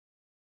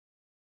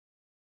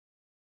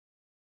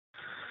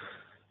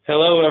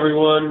Hello,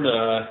 everyone.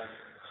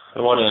 I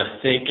want to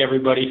thank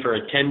everybody for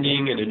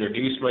attending and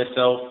introduce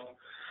myself.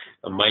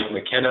 I'm Mike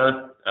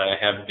McKenna. I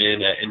have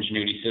been at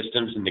Ingenuity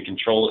Systems in the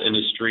control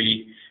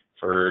industry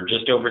for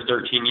just over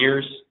 13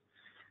 years.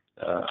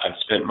 I've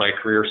spent my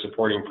career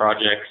supporting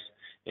projects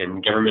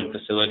in government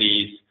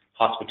facilities,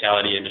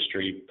 hospitality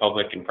industry,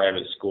 public and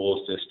private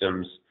school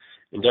systems,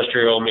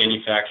 industrial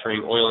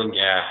manufacturing, oil and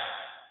gas.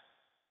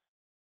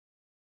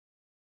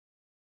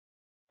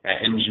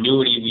 At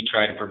Ingenuity, we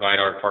try to provide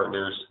our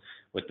partners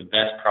with the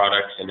best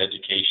products and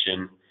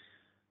education.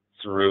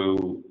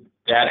 Through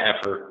that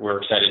effort,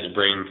 we're excited to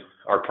bring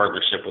our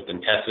partnership with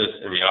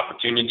Intesis and the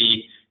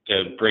opportunity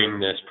to bring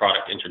this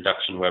product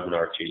introduction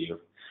webinar to you.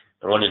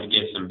 I wanted to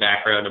give some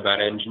background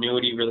about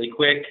Ingenuity really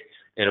quick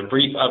and a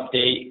brief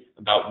update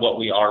about what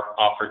we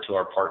offer to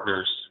our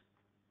partners.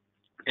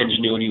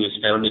 Ingenuity was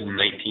founded in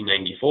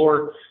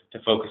 1994 to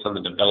focus on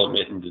the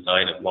development and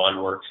design of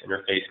LawnWorks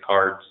interface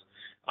cards,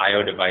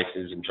 I/O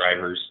devices, and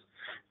drivers.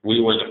 We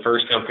were the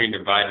first company to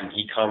provide an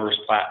e-commerce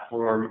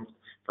platform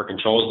for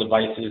controls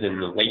devices in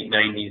the late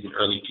 90s and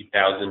early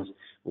 2000s.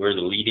 We were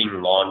the leading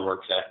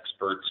LawnWorks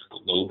experts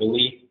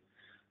globally.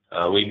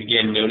 We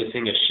began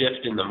noticing a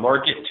shift in the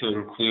market to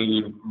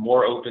include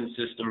more open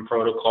system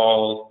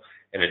protocols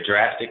and a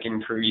drastic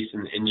increase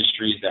in the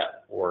industries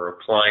that were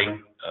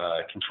applying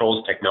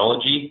controls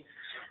technology.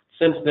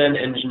 Since then,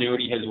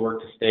 Ingenuity has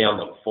worked to stay on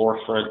the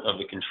forefront of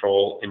the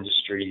control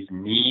industry's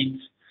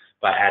needs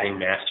by adding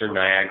Master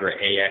Niagara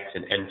AX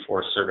and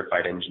N4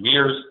 certified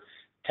engineers,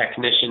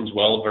 technicians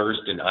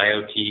well-versed in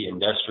IoT,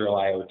 industrial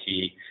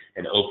IoT,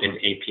 and open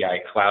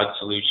API cloud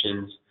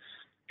solutions,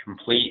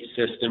 complete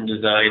system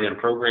design and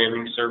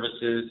programming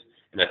services,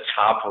 and a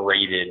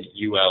top-rated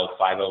UL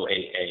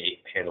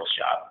 508A panel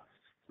shop.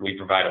 We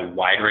provide a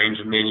wide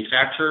range of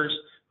manufacturers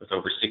with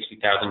over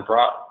 60,000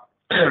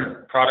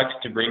 products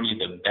to bring you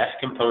the best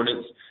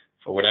components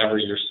for whatever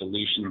your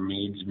solution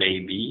needs may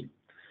be.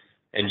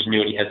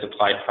 Ingenuity has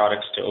supplied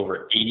products to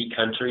over 80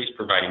 countries,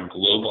 providing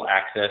global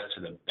access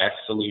to the best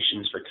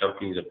solutions for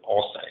companies of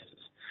all sizes.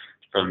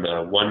 From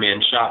the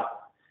one-man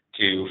shop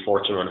to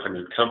Fortune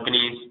 100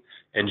 companies,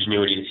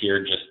 Ingenuity is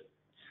here just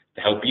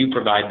to help you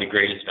provide the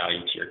greatest value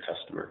to your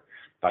customer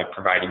by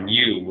providing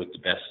you with the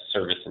best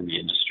service in the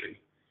industry.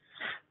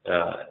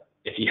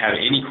 If you have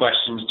any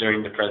questions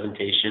during the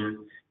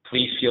presentation,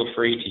 please feel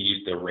free to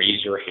use the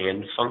raise your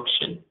hand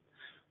function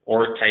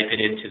or type it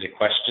into the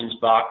questions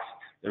box,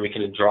 and we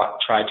can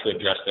try to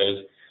address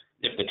those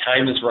if the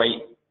time is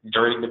right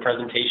during the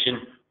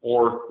presentation,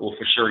 or we'll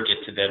for sure get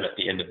to them at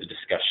the end of the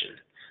discussion.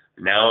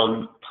 Now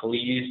I'm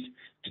pleased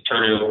to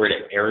turn it over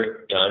to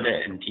Eric Dunn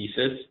at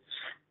Intesis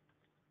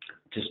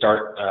to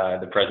start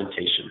the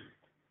presentation.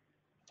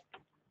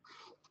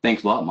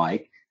 Thanks a lot,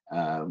 Mike.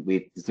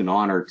 It's an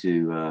honor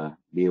to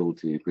be able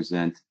to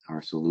present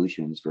our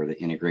solutions for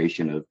the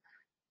integration of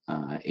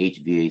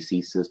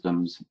HVAC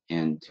systems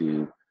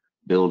into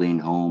building,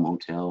 home,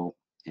 hotel,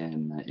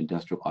 and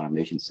industrial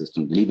automation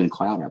systems, and even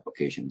cloud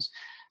applications.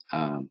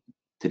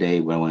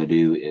 Today, what I want to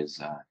do is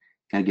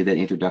kind of give that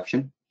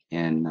introduction.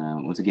 And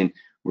once again,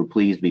 we're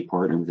pleased to be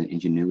partnered with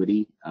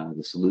Ingenuity.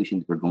 The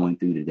solutions we're going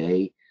through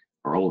today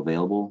are all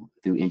available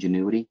through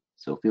Ingenuity.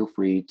 So feel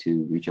free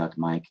to reach out to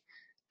Mike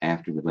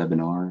after the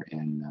webinar,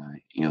 and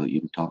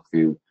you can talk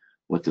through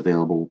what's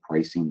available,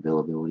 pricing,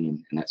 availability,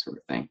 and that sort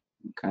of thing.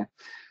 Okay.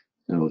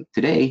 So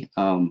today,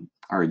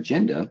 our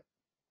agenda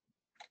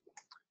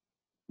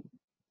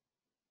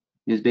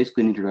is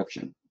basically an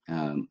introduction.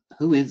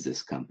 Who is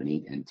this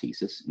company,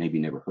 Intesis? Maybe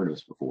you never heard of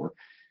us before.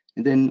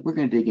 And then we're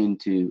going to dig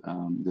into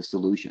the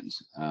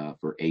solutions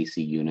for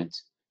AC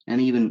units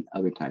and even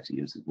other types of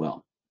units as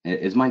well.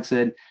 As Mike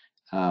said,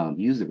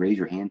 use the raise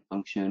your hand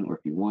function, or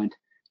if you want,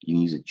 you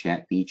can use a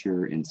chat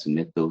feature and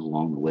submit those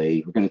along the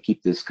way. We're going to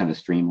keep this kind of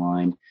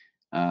streamlined.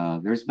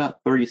 There's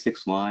about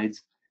 36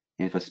 slides,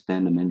 and if I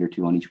spend a minute or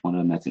two on each one of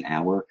them, that's an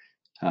hour.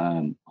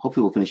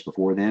 Hopefully we'll finish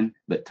before then,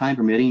 but time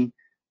permitting,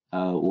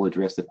 we'll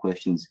address the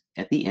questions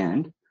at the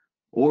end,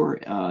 or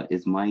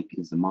as Mike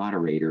is the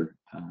moderator,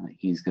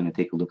 he's going to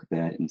take a look at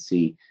that and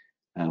see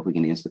if we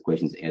can answer the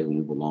questions as we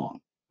move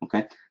along.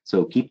 Okay,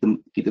 so keep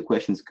the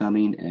questions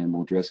coming, and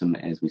we'll address them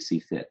as we see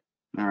fit.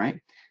 All right.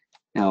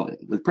 Now,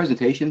 with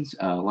presentations,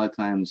 a lot of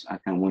times I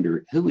kind of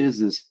wonder, who is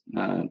this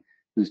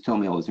who's telling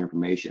me all this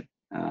information?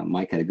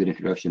 Mike had a good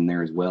introduction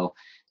there as well,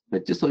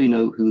 but just so you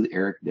know who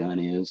Eric Dunn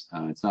is,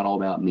 it's not all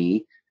about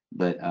me.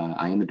 But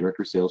I am the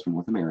Director of Sales for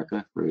North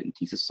America for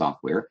Intesis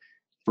Software.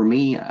 For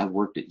me, I've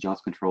worked at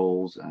Johnson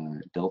Controls,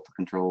 Delta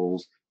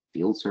Controls,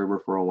 Field Server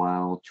for a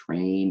while,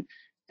 Train,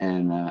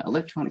 and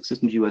Electronic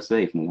Systems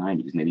USA from the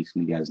 90s. Maybe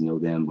some of you guys know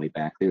them way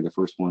back. They're the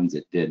first ones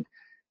that did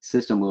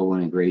system-level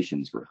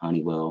integrations for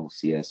Honeywell,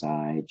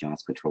 CSI,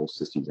 Johnson Controls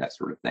Systems, that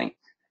sort of thing.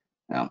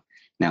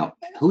 Now,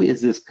 who is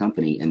this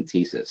company,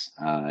 Intesis?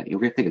 We're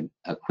going to take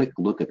a quick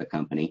look at the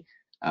company.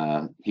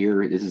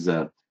 Here, this is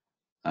a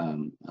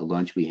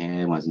lunch we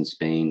had when I was in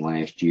Spain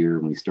last year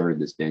when we started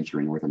this venture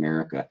in North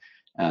America.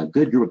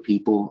 Good group of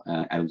people.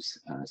 I was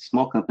a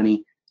small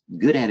company,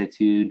 good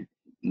attitude,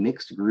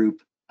 mixed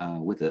group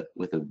with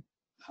a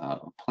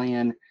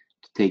plan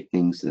to take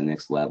things to the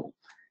next level.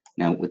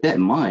 Now, with that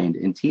in mind,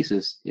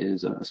 Intesis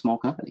is a small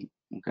company,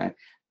 okay?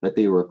 But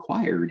they were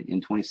acquired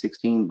in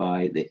 2016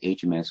 by the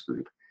HMS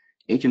Group.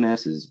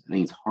 HMS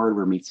means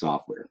hardware meets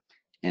software,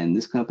 and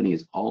this company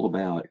is all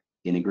about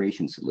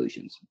integration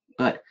solutions.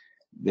 But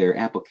their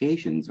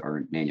applications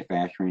are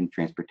manufacturing,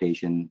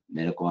 transportation,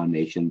 medical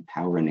automation,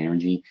 power and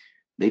energy.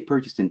 They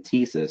purchased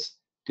Intesis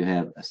to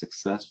have a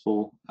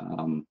successful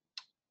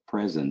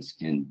presence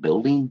in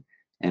building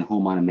and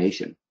home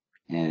automation.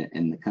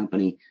 And the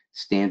company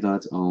stands on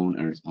its own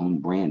and its own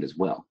brand as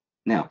well.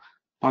 Now,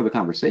 part of the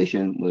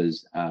conversation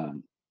was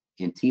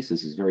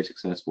Intesis is very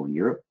successful in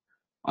Europe,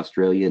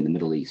 Australia, and the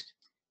Middle East.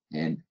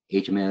 And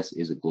HMS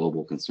is a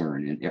global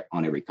concern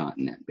on every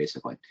continent,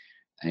 basically.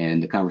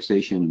 And the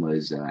conversation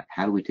was,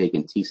 how do we take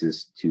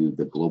Intesis to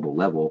the global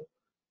level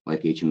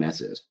like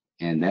HMS is?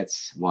 And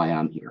that's why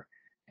I'm here.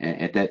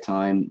 At that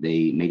time,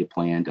 they made a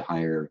plan to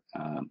hire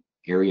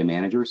area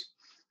managers.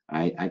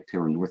 I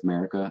cover North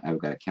America. I've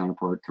got a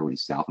counterpart covering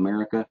South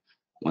America,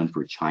 one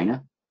for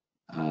China,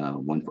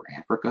 one for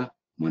Africa,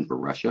 one for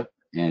Russia,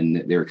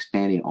 and they're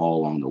expanding all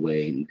along the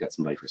way, and we've got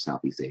somebody for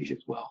Southeast Asia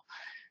as well.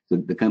 So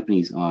the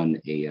company's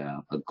on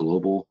a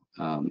global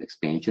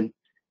expansion,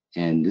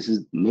 and this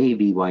is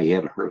maybe why you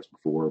haven't heard of us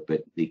before,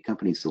 but the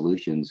company's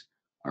solutions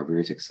are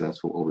very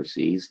successful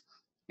overseas,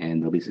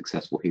 and they'll be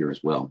successful here as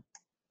well.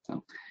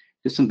 So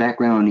just some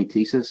background on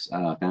Intesis,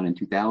 founded in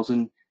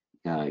 2000.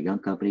 Young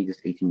company,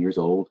 just 18 years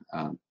old,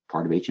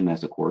 part of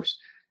HMS, of course,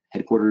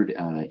 headquartered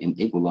in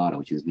Igualada,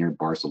 which is near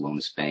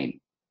Barcelona, Spain.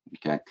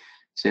 Okay,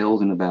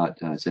 sales in about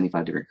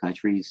 75 different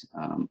countries.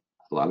 A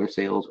lot of their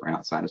sales are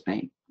outside of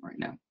Spain right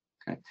now.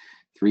 Okay,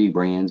 3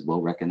 brands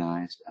well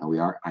recognized. We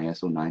are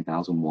ISO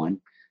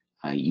 9001,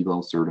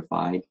 UL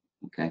certified.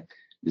 Okay,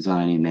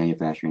 designing,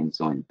 manufacturing, and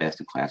selling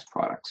best-in-class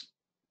products.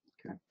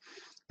 Okay,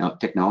 now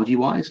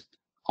technology-wise,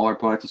 all our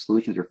products and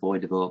solutions are fully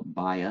developed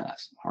by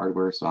us.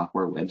 Hardware,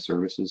 software, web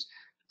services,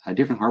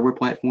 different hardware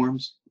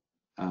platforms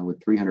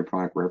with 300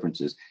 product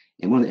references.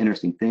 And one of the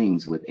interesting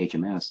things with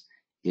HMS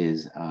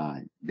is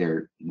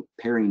they're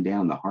paring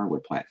down the hardware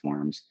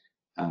platforms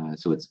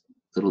so it's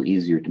a little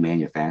easier to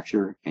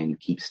manufacture and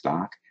keep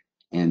stock.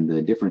 And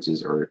the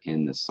differences are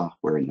in the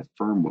software and the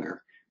firmware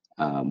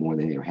more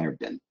than they ever have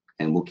been.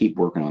 And we'll keep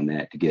working on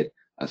that to get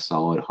a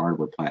solid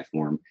hardware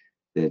platform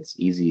that's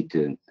easy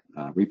to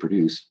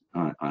reproduce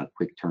on a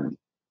quick turn.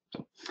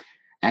 So,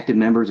 active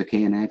members of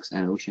KNX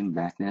and Ocean,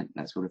 BACnet,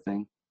 that sort of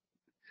thing.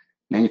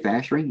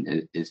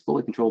 Manufacturing is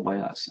fully controlled by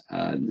us.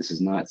 This is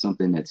not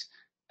something that's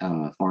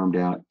farmed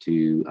out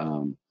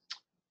to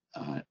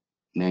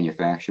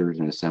manufacturers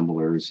and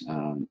assemblers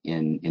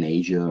in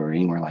Asia or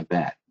anywhere like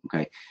that.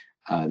 Okay,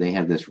 they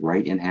have this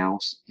right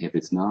in-house. If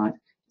it's not,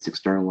 it's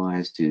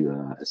externalized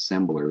to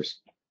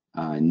assemblers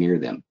near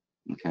them.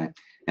 Okay.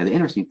 Now the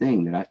interesting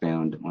thing that I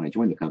found when I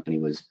joined the company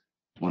was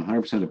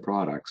 100% of the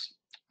products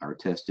are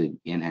tested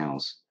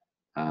in-house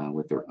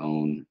with their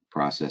own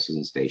processes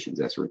and stations,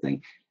 that sort of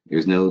thing.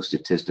 There's no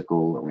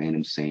statistical or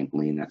random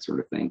sampling, that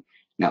sort of thing.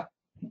 Now,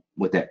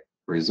 what that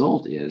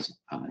result is,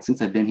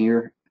 since I've been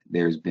here,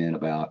 there's been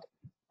about,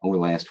 over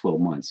the last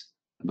 12 months,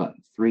 about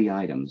 3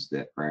 items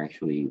that are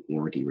actually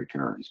warranty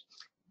returns.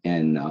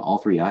 And all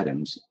 3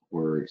 items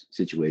were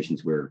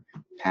situations where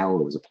power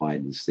was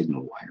applied to the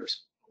signal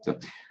wires. So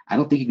I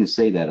don't think you can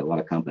say that at a lot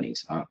of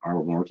companies.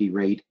 Our warranty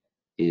rate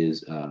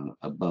is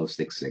above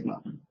 6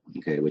 sigma,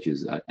 okay, which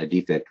is a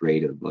defect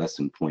rate of less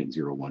than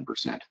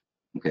 0.01%.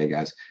 Okay,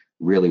 guys,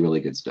 really, really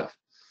good stuff.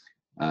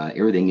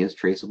 Everything is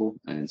traceable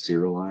and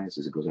serialized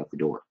as it goes out the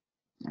door.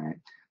 All right,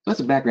 so that's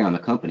the background on the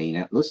company.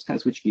 Now let's kind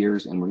of switch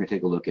gears and we're going to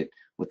take a look at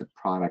what the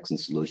products and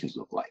solutions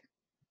look like.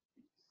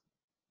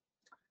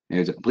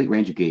 There's a complete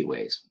range of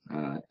gateways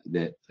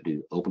that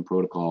do open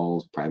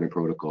protocols, private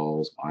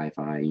protocols,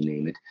 Wi-Fi, you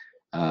name it.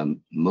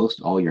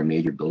 Most all your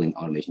major building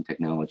automation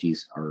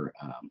technologies are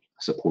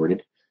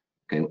supported.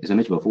 Okay, as I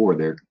mentioned before,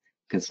 they're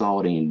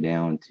consolidating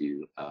down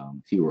to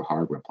fewer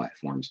hardware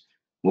platforms.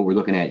 What we're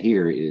looking at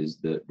here is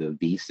the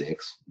V6,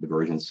 the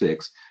version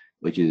 6,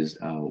 which is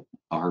a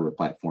hardware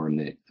platform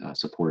that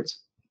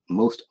supports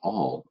most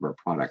all of our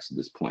products at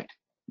this point.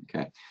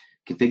 Okay,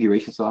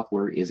 configuration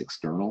software is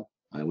external,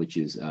 which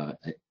is a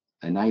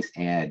nice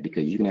add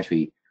because you can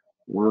actually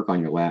work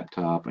on your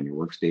laptop, on your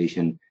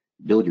workstation,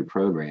 build your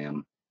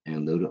program,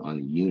 and load it on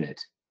the unit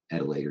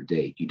at a later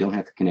date. You don't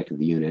have to connect to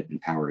the unit and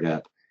power it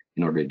up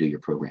in order to do your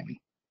programming.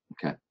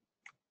 Okay.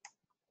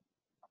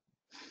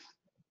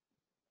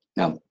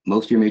 Now,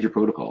 most of your major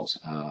protocols,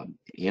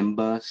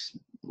 MBus,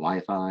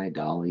 Wi-Fi,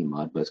 Dolly,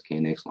 Modbus,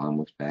 KNX,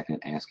 Longworks, BACnet,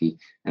 ASCII,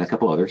 and a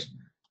couple others.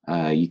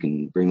 You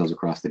can bring those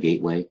across the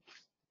gateway,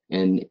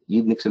 and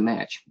you mix and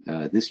match.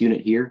 This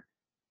unit here,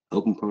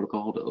 open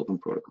protocol to open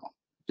protocol.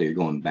 So you're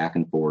going back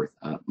and forth.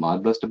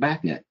 Modbus to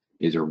BACnet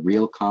is a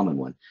real common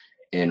one.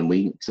 And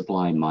we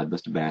supply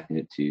Modbus to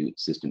BACnet to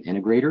system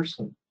integrators,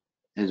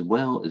 as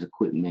well as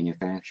equipment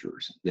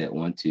manufacturers that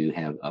want to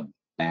have a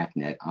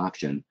BACnet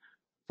option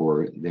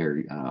for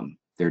their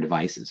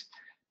devices.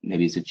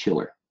 Maybe it's a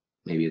chiller,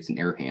 maybe it's an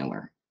air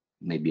handler,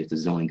 maybe it's a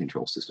zoning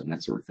control system,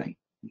 that sort of thing.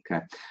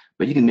 Okay,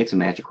 but you can mix and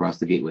match across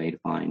the gateway to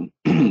find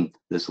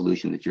the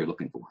solution that you're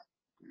looking for.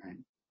 Right.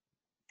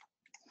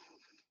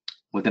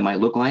 What that might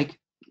look like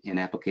in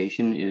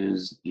application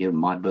is you have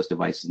Modbus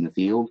devices in the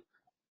field.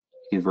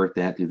 You convert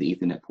that through the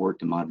Ethernet port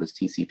to Modbus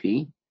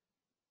TCP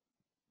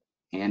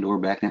and or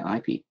BACnet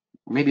IP,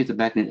 or maybe it's a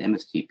BACnet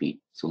MSTP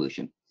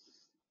solution.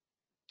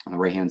 On the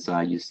right-hand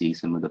side, you see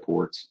some of the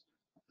ports,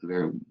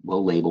 very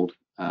well labeled.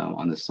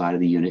 On the side of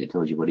the unit, it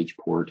tells you what each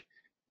port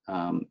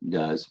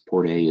does.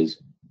 Port A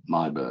is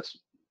Modbus,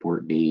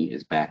 port B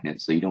is BACnet,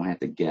 so you don't have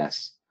to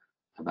guess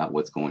about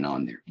what's going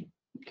on there.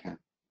 Okay.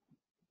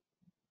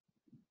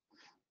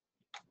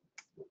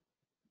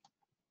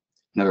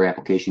 Another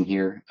application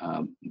here,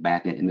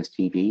 BACnet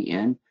MSTP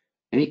in,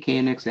 and it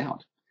KNX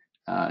out.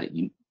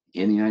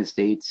 In the United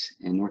States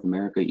and North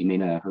America, you may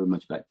not have heard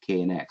much about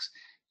KNX.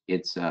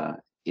 It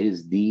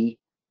is the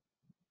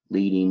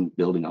leading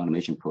building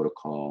automation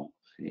protocol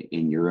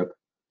in Europe,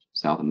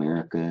 South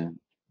America,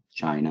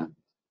 China,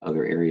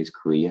 other areas,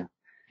 Korea.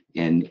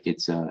 And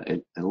it's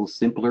a little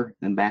simpler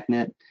than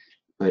BACnet,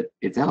 but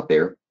it's out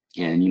there.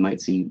 And you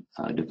might see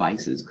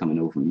devices coming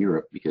over from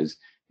Europe because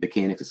the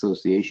KNX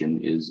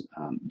Association is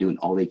doing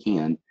all they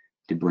can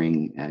to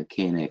bring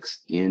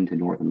KNX into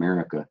North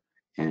America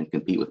and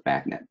compete with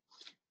BACnet.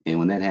 And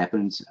when that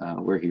happens,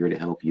 we're here to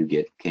help you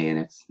get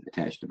KNX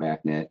attached to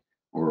BACnet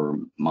or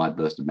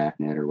Modbus to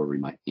BACnet or whatever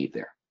you might need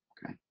there.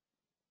 Okay.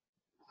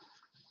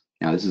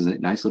 Now this is a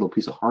nice little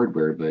piece of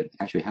hardware, but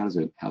actually, how does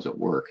it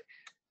work?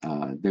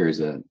 There's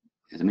a,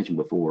 as I mentioned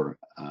before,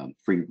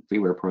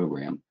 freeware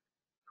program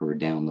for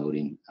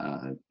downloading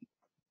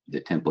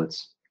the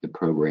templates, the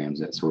programs,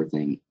 that sort of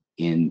thing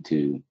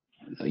into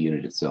a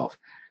unit itself.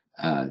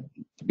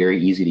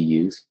 Very easy to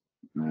use,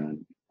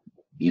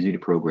 easy to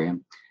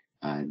program.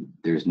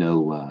 There's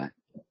no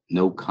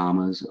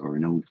commas or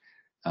no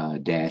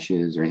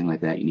dashes or anything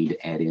like that you need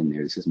to add in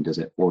there. The system does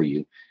that for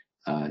you.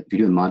 If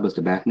you're doing Modbus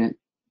to BACnet,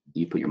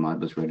 you put your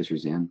Modbus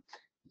registers in,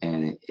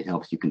 and it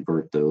helps you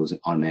convert those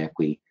and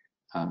automatically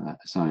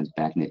assigns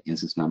BACnet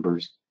instance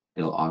numbers.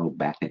 It'll auto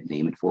BACnet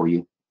name it for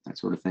you, that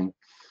sort of thing.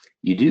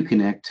 You do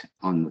connect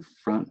on the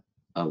front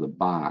of the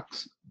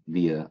box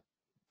via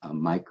a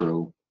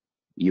micro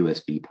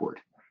USB port.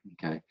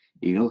 Okay,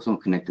 you can also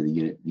connect to the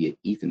unit via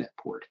Ethernet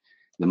port.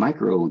 The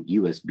micro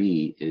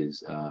USB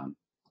is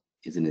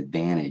an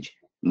advantage,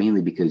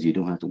 mainly because you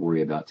don't have to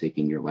worry about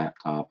taking your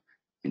laptop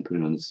and put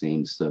it on the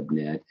same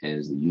subnet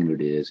as the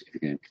unit is if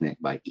you're going to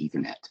connect by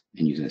Ethernet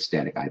and using a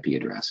static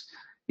IP address.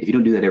 If you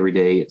don't do that every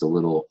day, it's a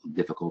little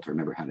difficult to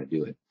remember how to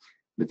do it.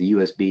 But the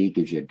USB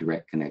gives you a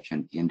direct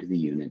connection into the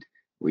unit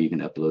where you can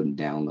upload and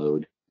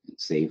download,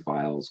 save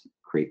files,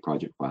 create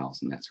project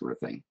files, and that sort of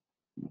thing.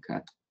 Okay.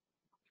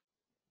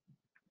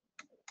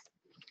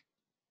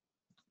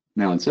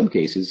 Now, in some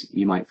cases,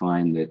 you might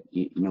find that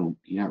you're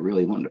not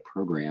really wanting to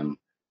program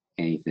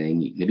anything.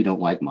 Maybe you don't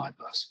like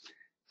Modbus.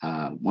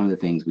 One of the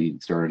things we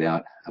started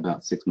out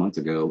about 6 months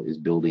ago is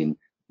building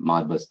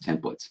Modbus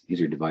templates. These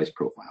are device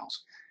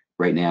profiles.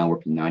 Right now, we're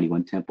working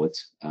 91 templates.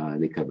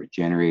 They cover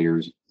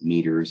generators,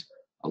 meters,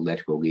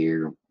 electrical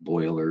gear,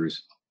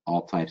 boilers,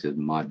 all types of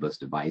Modbus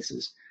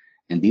devices.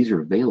 And these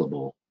are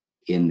available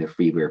in the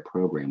freeware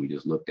program we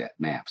just looked at,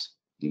 Maps.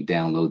 You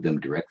download them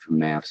direct from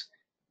Maps,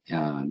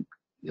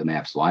 the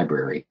Maps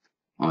library,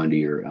 onto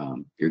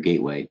your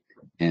gateway,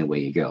 and away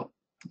you go.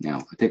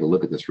 Now, take a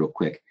look at this real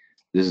quick.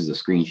 This is a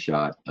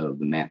screenshot of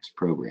the Maps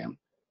program,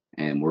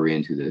 and we're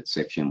into the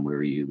section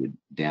where you would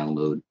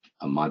download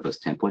a Modbus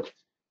template.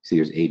 See,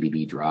 there's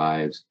ABB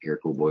drives,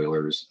 air-cooled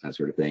boilers, that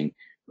sort of thing.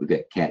 We've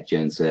got CAT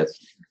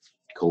gensets,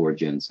 Kohler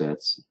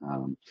gensets,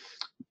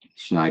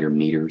 Schneider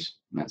meters,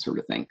 that sort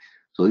of thing.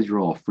 So these are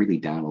all freely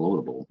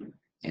downloadable.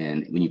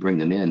 And when you bring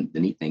them in, the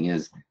neat thing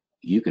is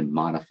you can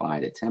modify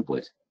the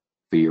template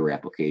for your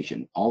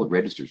application. All the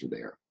registers are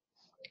there,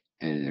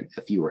 and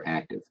a few are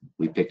active.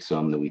 We picked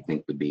some that we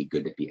think would be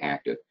good to be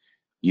active.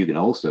 You can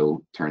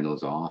also turn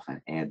those off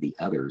and add the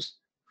others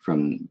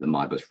from the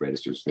Modbus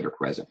registers that are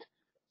present.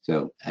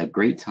 So a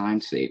great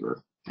time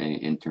saver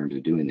in terms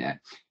of doing that.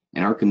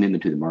 And our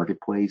commitment to the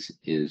marketplace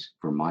is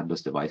for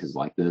Modbus devices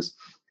like this,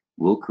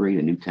 we'll create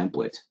a new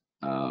template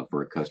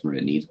for a customer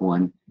that needs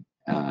one,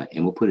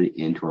 and we'll put it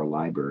into our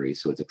library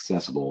so it's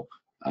accessible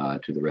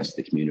to the rest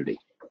of the community.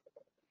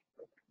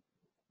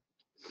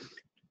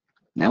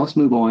 Now let's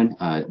move on.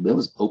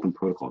 Those open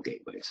protocol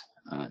gateways,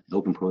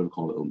 open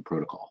protocol to open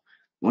protocol.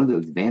 One of the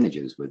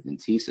advantages with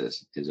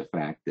Intesis is the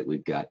fact that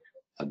we've got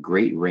a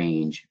great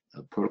range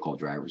of protocol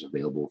drivers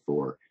available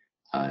for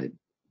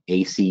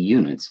AC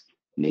units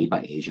made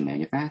by Asian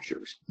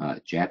manufacturers,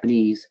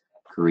 Japanese,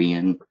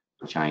 Korean,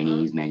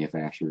 Chinese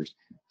manufacturers,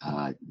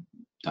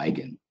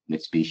 Daikin,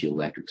 Mitsubishi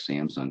Electric,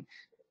 Samsung.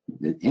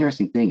 The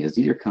interesting thing is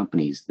these are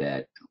companies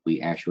that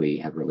we actually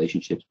have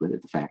relationships with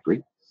at the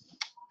factory.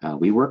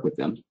 We work with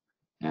them.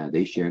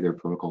 They share their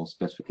protocol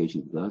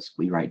specifications with us.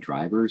 We write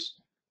drivers,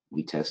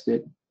 we test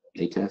it,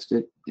 they test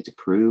it, it's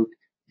approved,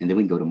 and then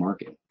we can go to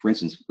market. For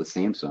instance, with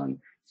Samsung,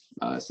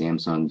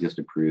 Samsung just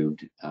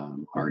approved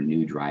our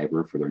new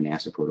driver for their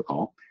NASA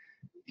protocol.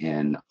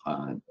 and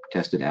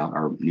tested out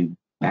our new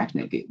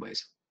backnet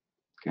gateways.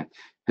 Okay,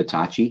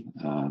 Hitachi,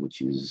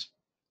 which is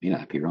may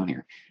not appear on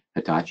here.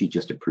 Hitachi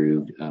just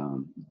approved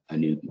a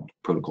new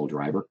protocol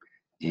driver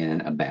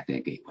and a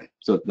backnet gateway.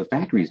 So the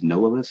factories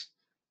know of us,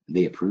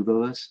 they approve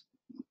of us,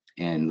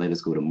 and let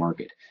us go to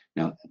market.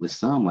 Now, with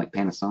some like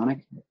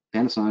Panasonic,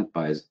 Panasonic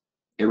buys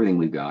everything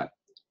we've got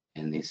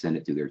and they send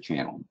it through their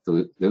channel.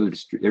 So their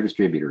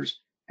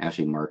distributors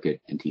actually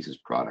market Intesis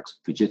products.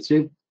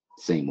 Fujitsu,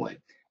 same way,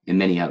 and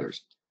many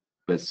others.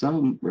 But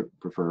some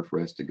prefer for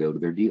us to go to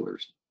their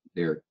dealers,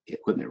 their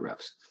equipment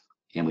reps,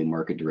 and we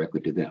market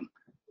directly to them.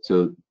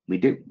 So we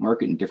did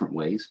market in different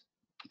ways,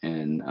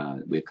 and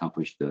we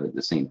accomplish the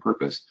same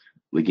purpose.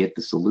 We get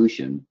the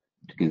solution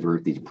to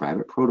convert these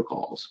private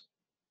protocols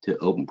to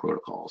open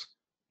protocols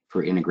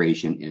for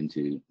integration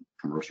into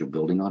commercial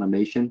building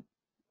automation,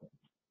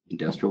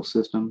 industrial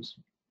systems,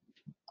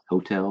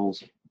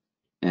 hotels,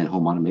 and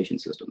home automation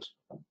systems.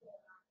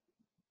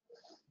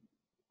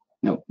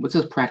 Now, what's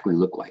this practically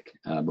look like?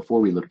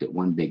 Before we looked at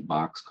one big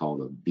box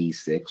called a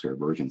V6 or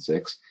version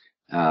 6.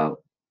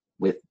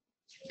 With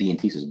the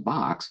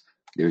IntesisBox,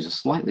 there's a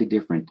slightly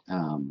different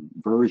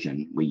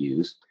version we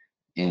use,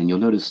 and you'll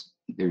notice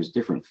there's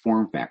different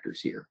form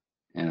factors here.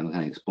 And I'm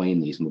going to explain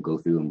these, and we'll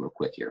go through them real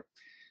quick here.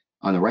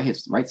 On the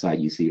right side,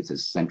 you see it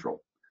says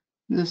Central.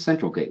 This is a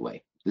central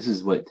gateway. This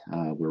is what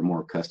we're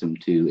more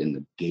accustomed to in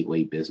the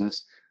gateway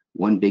business.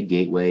 One big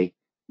gateway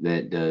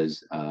that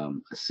does a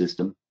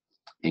system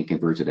and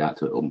converts it out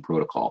to an open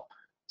protocol.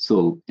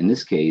 So in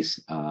this case,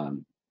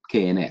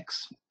 KNX,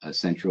 a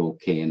central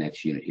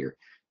KNX unit here.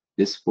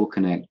 This will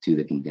connect to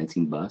the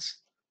condensing bus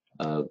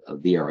of a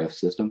VRF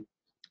system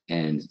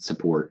and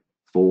support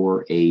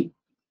 4, 8,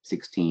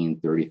 16,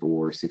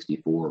 34,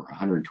 64,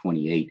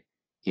 128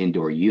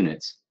 indoor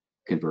units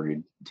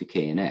converted to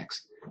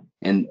KNX.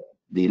 And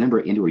the number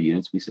of indoor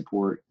units we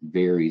support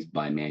varies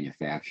by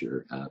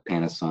manufacturer.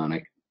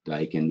 Panasonic,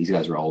 Daikin, these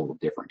guys are all a little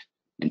different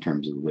in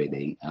terms of the way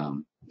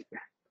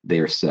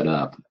they're set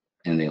up,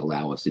 and they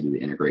allow us to do the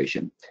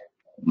integration.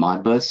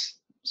 Modbus,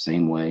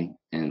 same way,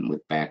 and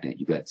with BACnet,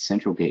 you've got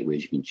central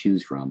gateways you can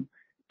choose from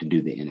to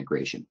do the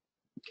integration.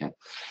 Okay.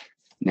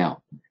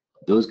 Now,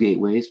 those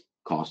gateways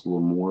cost a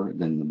little more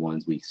than the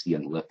ones we see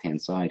on the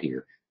left-hand side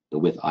here, the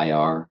with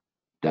IR,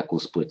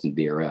 ductless splits, and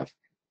VRF.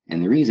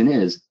 And the reason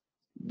is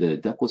the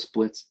ductless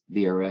splits,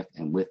 VRF,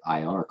 and with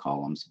IR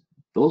columns,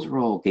 those are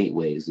all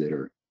gateways that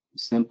are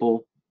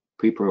simple,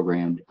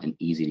 pre-programmed, and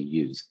easy to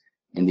use.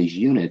 And these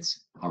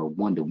units are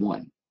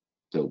one-to-one.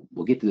 So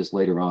we'll get to this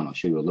later on. I'll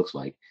show you what it looks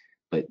like.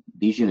 But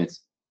these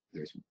units,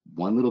 there's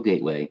one little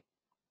gateway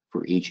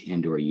for each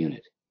indoor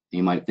unit. And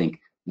you might think,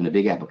 in a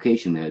big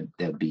application,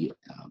 that'd be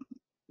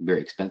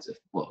very expensive.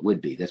 Well, it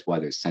would be. That's why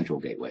there's central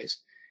gateways.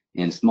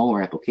 In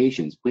smaller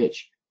applications,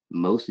 which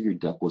most of your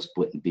ductless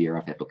split and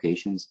VRF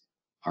applications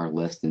are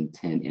less than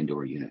 10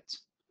 indoor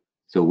units.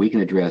 So we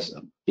can address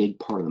a big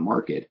part of the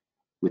market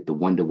with the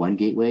one-to-one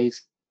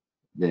gateways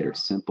that are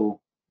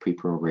simple,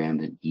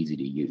 pre-programmed, and easy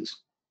to use.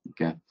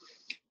 Okay.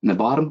 In the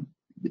bottom,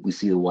 we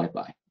see the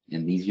Wi-Fi.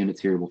 And these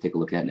units here, we'll take a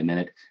look at in a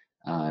minute.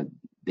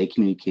 They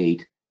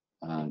communicate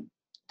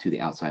to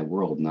the outside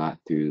world, not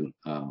through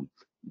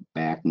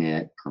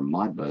BACnet or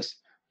Modbus,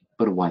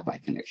 but a Wi-Fi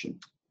connection.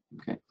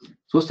 Okay.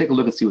 So let's take a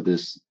look and see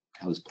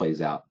how this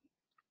plays out.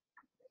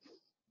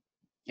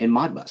 In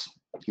Modbus,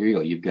 here you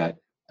go. You've got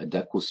a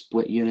ductless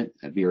split unit,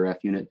 a VRF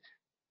unit,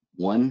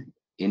 one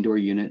indoor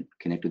unit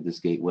connected to this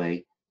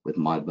gateway with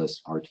Modbus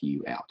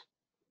RTU out.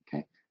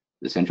 Okay.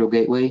 The central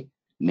gateway,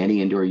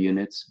 many indoor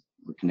units.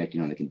 We're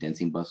connecting on the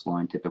condensing bus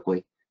line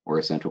typically, or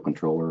a central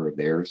controller of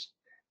theirs,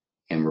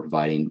 and we're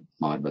providing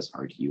Modbus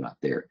RTU out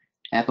there.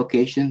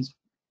 Applications,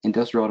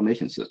 industrial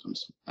automation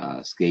systems,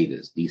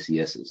 SCADAs,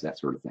 DCSs, that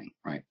sort of thing,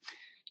 right?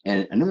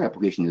 And another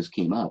application that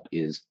came up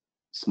is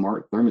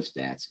smart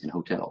thermostats in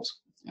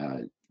hotels.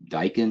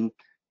 Daikin,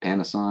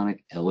 Panasonic,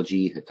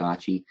 LG,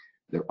 Hitachi,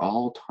 they're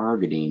all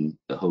targeting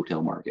the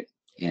hotel market.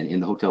 And in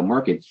the hotel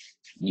market,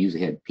 you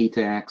usually had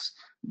PTACs,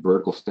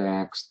 vertical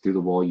stacks, through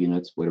the wall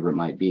units, whatever it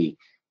might be.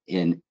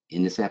 In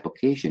this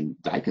application,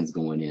 Daikin's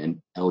going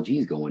in,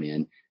 LG's going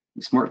in.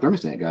 The smart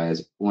thermostat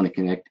guys want to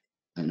connect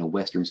in a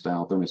Western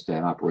style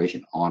thermostat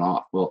operation on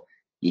off. Well,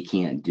 you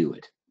can't do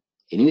it.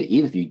 And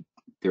even if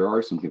there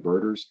are some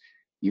converters,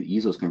 you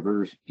use those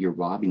converters, you're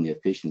robbing the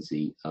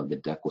efficiency of the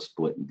ductless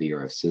split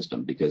VRF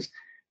system, because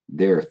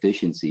their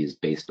efficiency is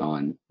based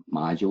on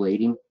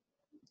modulating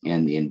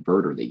and the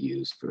inverter they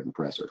use for the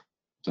compressor.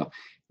 So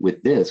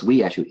with this,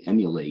 we actually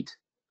emulate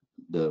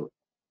the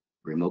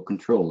remote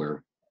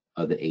controller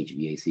of the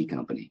HVAC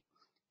company,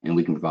 and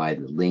we can provide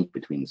the link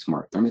between the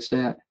smart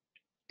thermostat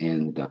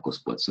and the ductless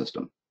split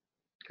system.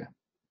 Okay.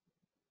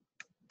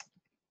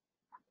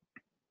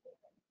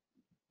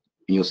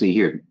 And you'll see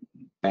here,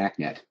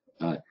 BACnet,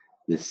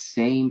 the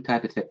same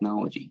type of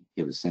technology.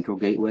 You have a central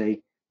gateway,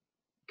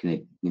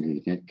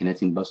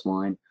 connecting bus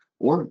line,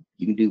 or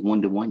you can do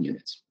one-to-one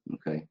units,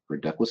 okay, for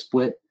ductless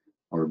split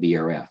or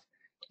VRF.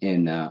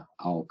 And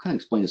I'll kind of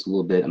explain this a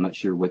little bit. I'm not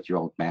sure what your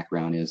all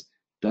background is.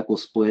 Ductile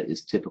split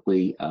is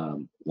typically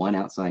one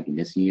outside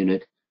condensing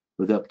unit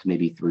with up to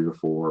maybe 3 or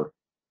 4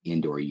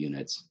 indoor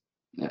units.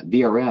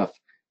 VRF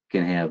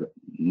can have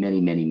many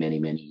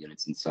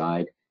units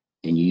inside,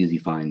 and you usually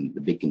find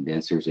the big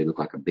condensers, they look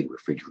like a big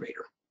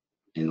refrigerator.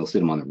 And they'll sit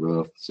them on the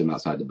roof, sit them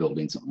outside the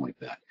building, something like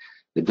that.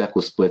 The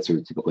ductless splits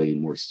are typically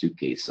more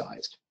suitcase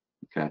sized.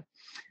 Okay.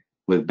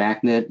 With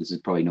BACnet, this is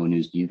probably no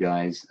news to you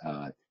guys.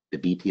 The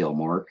BTL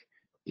mark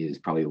is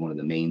probably one of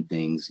the main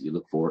things you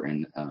look for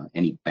in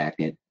any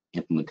BACnet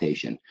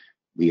implementation.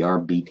 We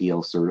are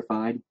BTL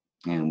certified,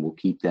 and we'll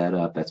keep that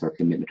up. That's our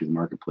commitment to the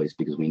marketplace,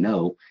 because we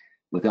know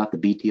without the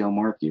BTL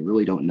mark, you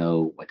really don't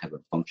know what type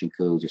of function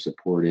codes are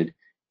supported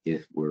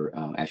if we're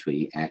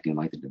actually acting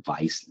like the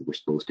device that we're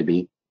supposed to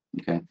be.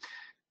 Okay,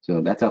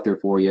 so that's out there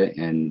for you,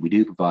 and we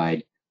do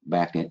provide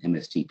BACnet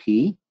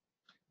MSTP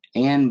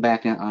and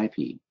BACnet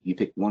IP. You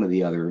pick one or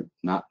the other,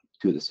 not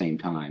two at the same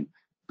time,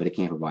 but it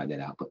can provide that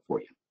output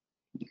for you.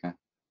 Okay.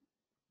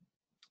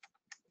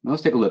 Now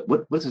let's take a look.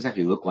 What does this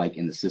actually look like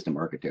in the system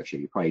architecture?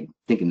 You're probably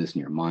thinking this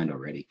in your mind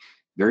already.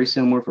 Very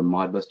similar for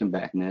Modbus and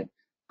BACnet,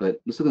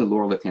 but let's look at the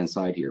lower left-hand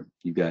side here.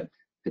 You've got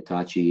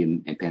Hitachi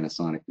and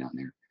Panasonic down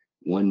there.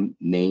 One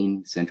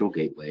main central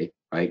gateway,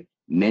 right?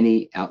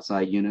 Many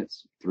outside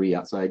units, 3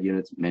 outside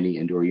units, many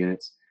indoor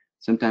units.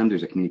 Sometimes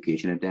there's a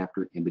communication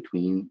adapter in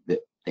between that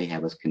they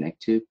have us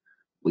connect to.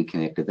 We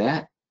connect to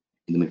that,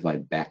 and then we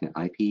provide BACnet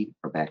IP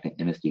or BACnet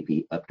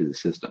MSTP up to the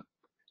system.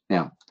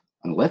 Now,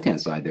 on the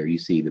left-hand side there, you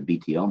see the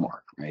BTL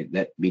mark, right?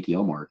 That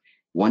BTL mark,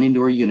 one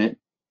indoor unit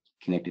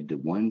connected to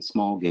one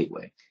small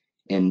gateway.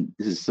 And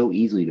this is so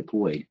easily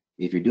deployed.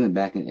 If you're doing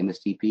BACnet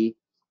MSTP,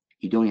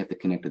 you don't have to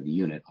connect to the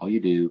unit. All you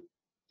do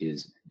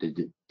is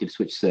the dip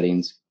switch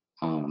settings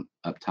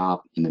up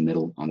top, in the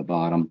middle, on the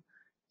bottom,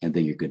 and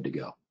then you're good to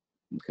go.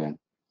 Okay. On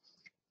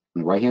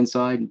the right-hand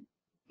side,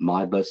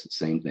 Modbus,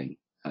 same thing.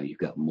 You've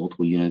got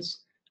multiple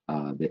units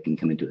that can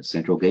come into a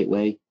central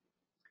gateway.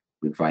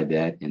 We provide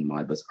that in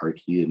Modbus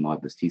RTU and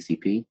Modbus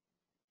TCP.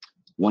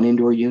 One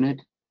indoor unit,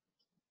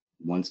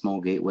 one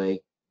small gateway,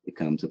 it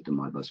comes up to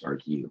Modbus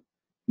RTU.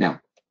 Now,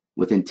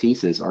 within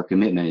Intesis, our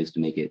commitment is to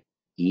make it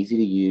easy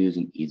to use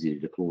and easy to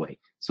deploy.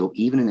 So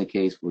even in the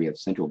case where we have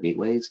central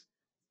gateways,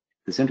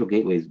 the central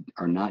gateways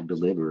are not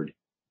delivered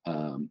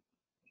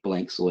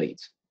blank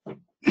slates.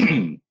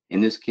 In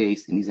this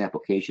case, in these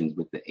applications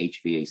with the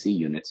HVAC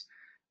units,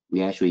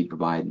 we actually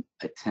provide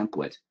a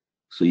template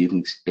so you can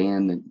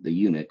expand the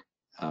unit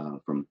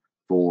from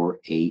 4,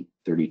 8,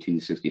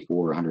 32,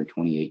 64,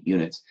 128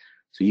 units,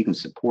 so you can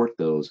support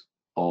those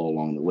all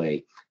along the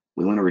way.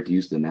 We want to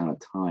reduce the amount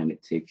of time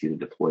it takes you to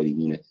deploy the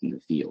unit in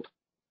the field.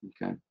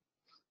 Okay.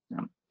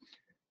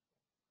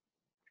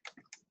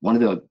 One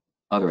of the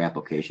other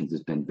applications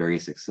that's been very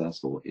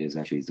successful is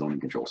actually zoning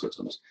control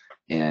systems.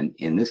 And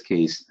in this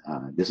case,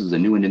 this is a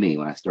new one to me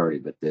when I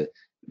started, but the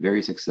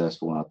very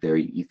successful out there,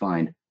 you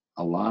find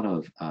a lot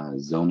of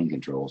zoning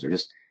controls. They're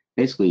just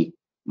basically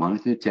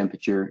monitor the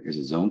temperature, there's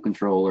a zone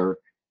controller,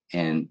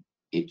 and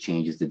it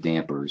changes the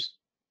dampers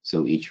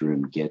so each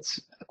room gets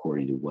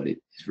according to what it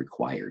is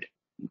required.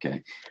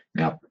 Okay.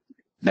 Now,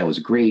 that was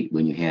great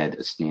when you had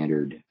a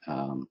standard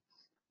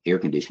air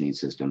conditioning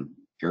system,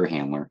 air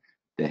handler,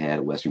 that had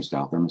a Western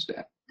style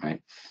thermostat, right?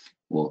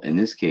 Well, in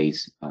this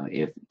case,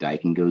 if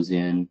Daikin goes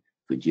in,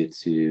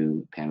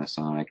 Fujitsu,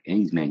 Panasonic, any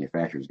of these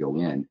manufacturers go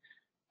in,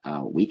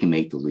 we can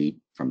make the leap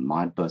from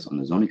Modbus on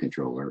the zoning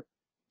controller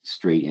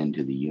straight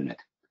into the unit.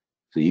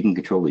 So you can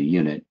control the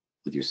unit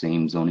with your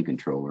same zoning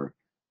controller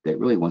that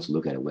really wants to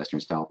look at a Western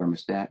style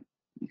thermostat,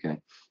 okay,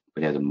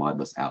 but has a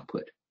Modbus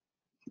output.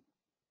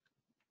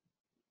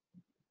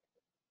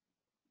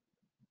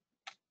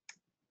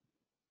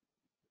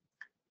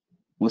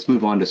 Let's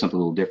move on to something a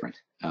little different.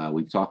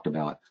 We've talked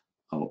about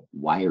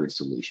wired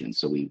solutions.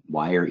 So we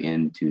wire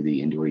into the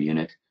indoor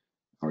unit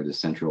or the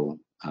central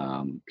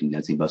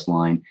condensing bus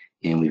line,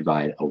 and we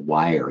provide a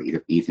wire,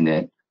 either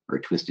Ethernet or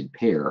a twisted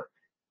pair,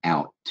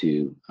 out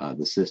to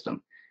the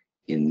system.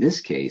 In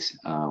this case,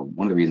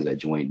 one of the reasons I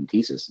joined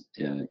Intesis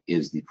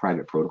is the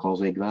private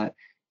protocols they got,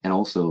 and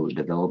also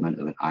development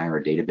of an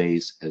IR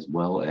database as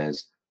well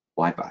as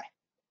Wi-Fi.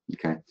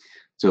 Okay,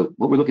 so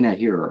what we're looking at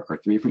here are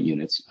 3 different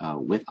units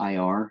with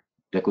IR,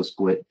 Deco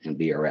split, and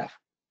VRF.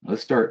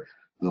 Let's start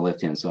on the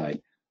left-hand side.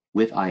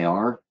 With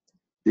IR,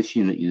 this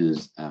unit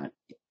uses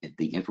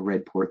the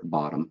infrared port at the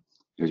bottom.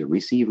 There's a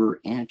receiver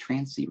and a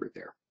transceiver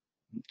there.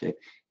 Okay,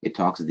 it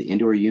talks to the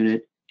indoor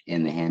unit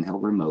and the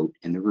handheld remote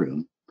in the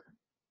room,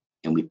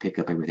 and we pick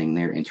up everything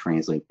there and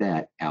translate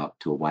that out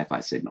to a Wi-Fi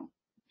signal.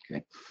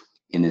 Okay,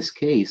 in this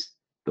case,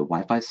 the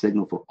Wi-Fi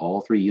signal for all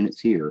 3 units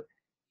here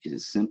is a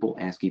simple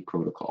ASCII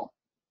protocol.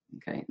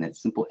 Okay, and that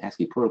simple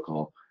ASCII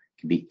protocol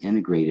can be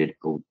integrated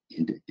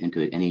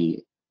into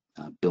any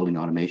building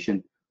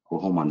automation or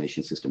home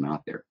automation system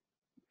out there.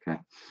 Okay,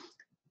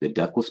 the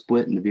ductless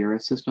split and the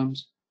VRF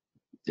systems,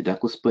 the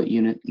ductless split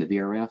unit and the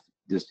VRF,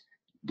 just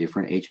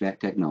different HVAC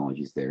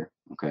technologies there.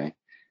 Okay,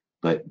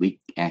 but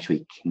we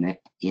actually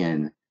connect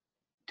in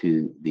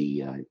to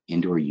the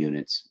indoor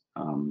units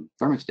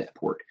thermostat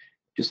port,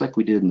 just like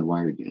we did in the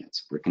wired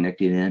units. We're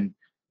connected in,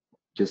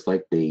 just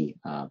like the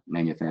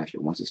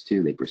manufacturer wants us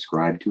to. They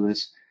prescribe to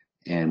us,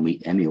 and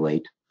we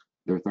emulate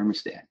their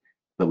thermostat,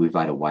 but we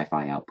provide a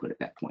Wi-Fi output at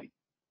that point.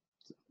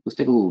 So let's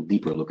take a little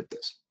deeper look at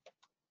this.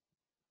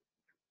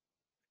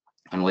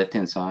 On the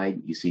left-hand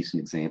side, you see some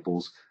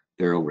examples.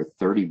 There are over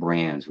 30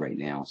 brands right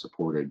now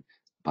supported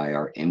by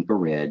our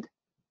infrared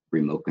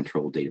remote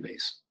control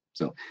database.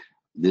 So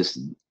this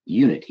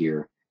unit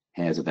here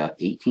has about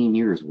 18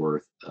 years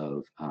worth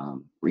of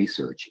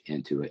research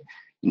into it.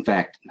 In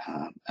fact,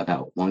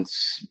 about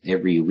once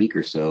every week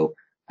or so,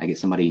 I get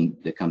somebody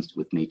that comes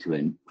with me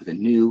with a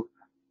new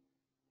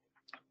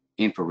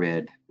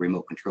infrared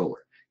remote controller.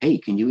 Hey,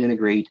 can you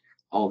integrate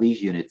all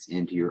these units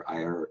into your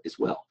IR as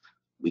well?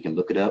 We can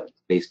look it up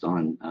based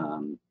on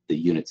the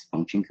unit's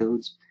function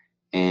codes.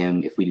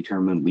 And if we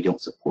determine we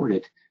don't support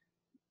it,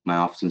 my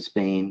office in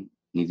Spain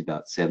needs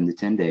about 7 to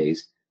 10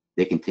 days.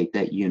 They can take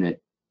that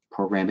unit,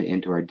 program it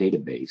into our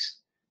database,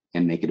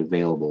 and make it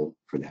available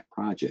for that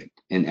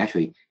project. And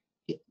actually,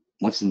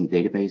 once in the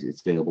database,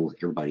 it's available to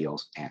everybody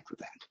else after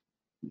that.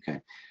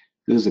 Okay,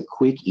 this is a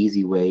quick,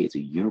 easy way. It's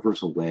a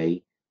universal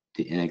way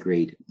to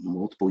integrate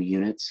multiple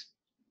units,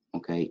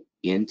 okay,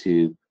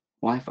 into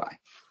Wi-Fi.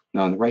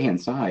 Now, on the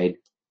right-hand side,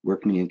 we're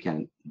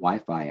communicating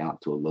Wi-Fi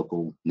out to a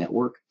local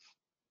network.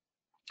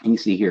 And you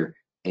see here,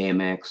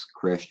 AMX,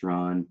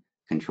 Crestron,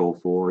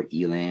 Control4,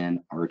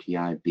 Elan,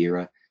 RTI,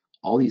 Bira,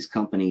 all these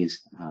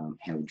companies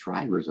have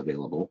drivers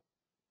available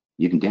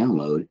you can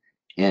download.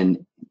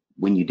 And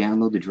when you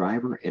download the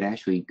driver, it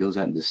actually goes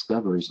out and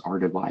discovers our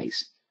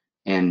device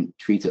and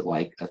treats it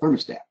like a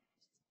thermostat.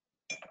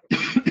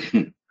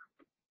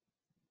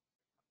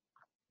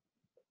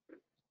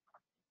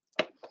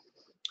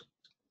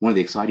 One of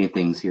the exciting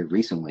things here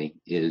recently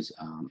is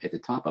at the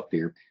top up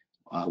here,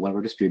 one of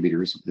our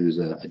distributors, who's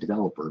a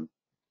developer,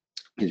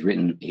 has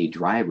written a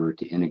driver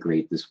to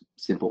integrate this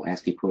simple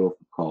ASCII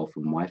protocol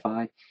from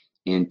Wi-Fi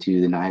into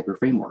the Niagara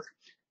framework.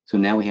 So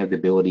now we have the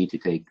ability to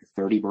take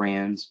 30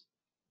 brands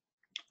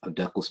of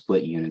ductless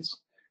split units,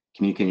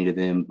 communicating to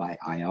them by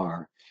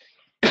IR,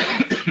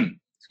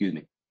 excuse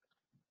me,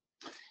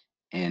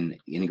 and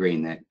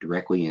integrating that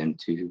directly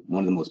into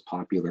one of the most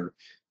popular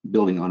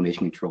building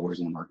automation controllers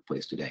in the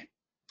marketplace today.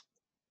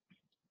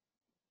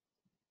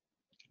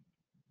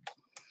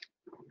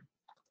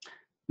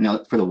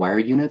 Now, for the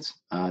wired units,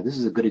 this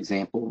is a good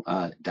example,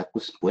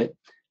 ductless split,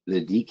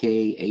 the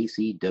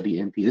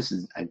DKACWMP. This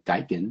is a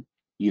Daikin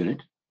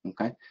unit,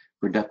 okay?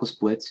 For ductless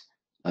splits,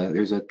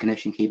 there's a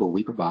connection cable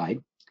we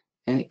provide,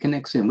 and it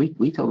connects in.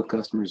 We tell the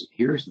customers,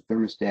 here's the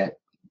thermostat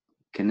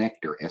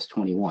connector,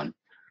 S21, and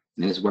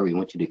this is where we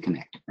want you to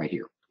connect, right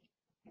here.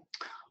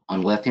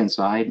 On the left-hand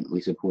side, we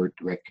support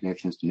direct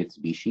connections to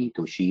Mitsubishi,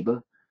 Toshiba,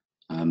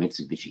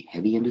 Mitsubishi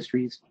Heavy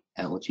Industries,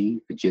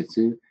 LG,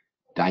 Fujitsu,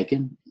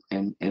 Daikin,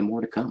 and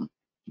more to come,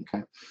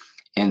 okay?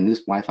 And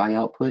this Wi-Fi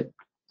output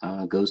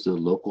goes to the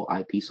local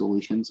IP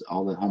solutions,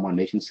 all the home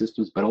automation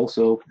systems, but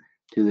also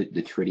to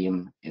the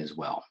Tritium as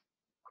well.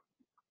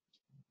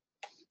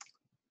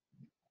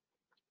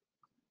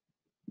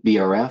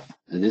 BRF,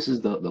 this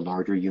is the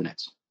larger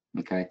units,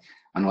 okay?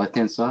 On the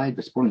left-hand side,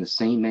 they're supporting the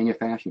same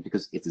manufacturing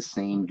because it's the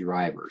same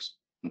drivers,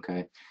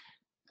 okay?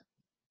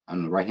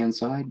 On the right-hand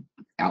side,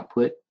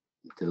 output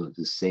to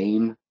the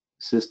same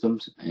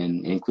systems,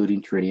 and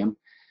including Tritium.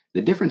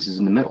 The difference is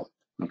in the middle,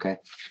 okay?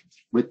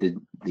 With the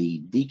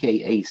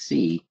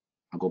DKAC,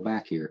 I'll go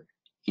back here,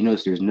 you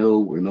notice there's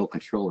no remote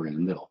controller in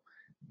the middle.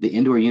 The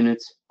indoor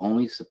units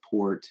only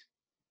support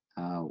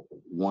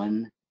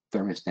one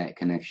thermostat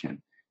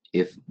connection.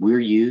 If we're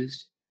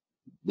used,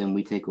 then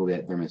we take over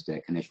that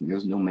thermostat connection.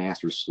 There's no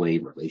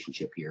master-slave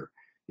relationship here.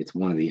 It's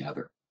one or the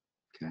other,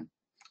 okay?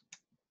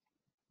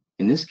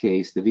 In this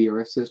case, the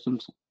VRF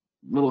systems,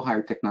 a little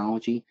higher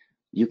technology,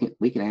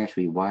 we can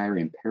actually wire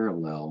in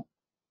parallel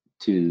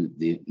to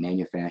the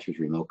manufacturer's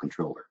remote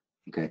controller,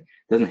 okay?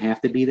 Doesn't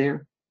have to be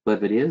there, but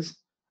if it is,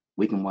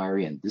 we can wire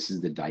in. This is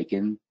the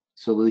Daikin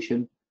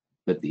solution,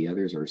 but the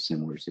others are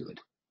similar to it.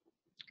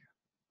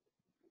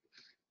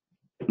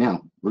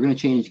 Now, we're going to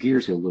change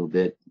gears here a little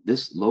bit.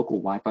 This local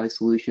Wi-Fi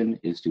solution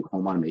is to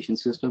home automation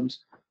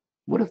systems.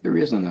 What if there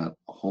isn't a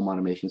home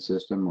automation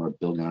system or a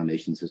building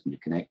automation system to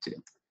connect to?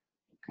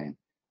 Okay,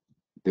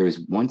 there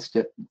is one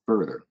step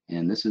further,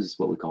 and this is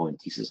what we call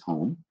Intesis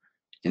Home.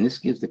 And this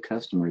gives the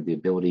customer the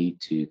ability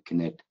to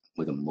connect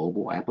with a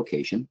mobile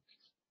application,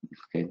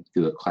 okay,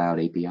 through a cloud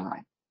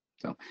API.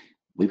 So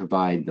we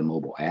provide the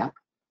mobile app,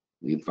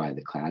 we provide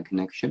the cloud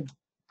connection,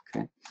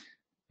 okay?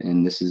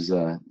 And this is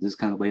kind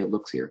of the way it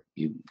looks here.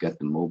 You've got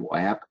the mobile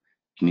app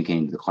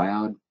communicating to the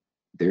cloud.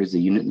 There's the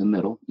unit in the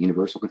middle,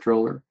 universal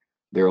controller.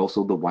 There are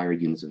also the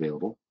wired units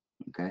available,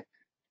 okay?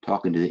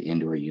 Talking to the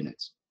indoor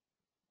units.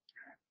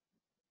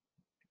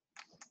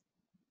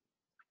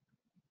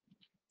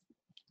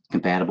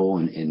 Compatible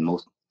in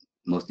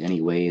most any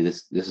way.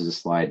 This is a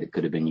slide that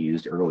could have been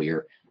used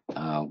earlier.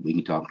 We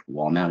can talk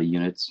wall-mounted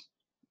units,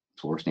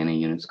 floor standing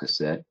units,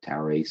 cassette,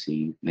 tower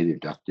AC. Maybe they're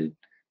ducted,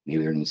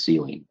 maybe they're in the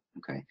ceiling.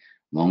 Okay, as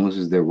long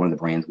as they're one of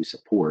the brands we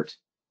support,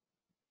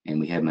 and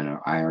we have them in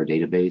our IR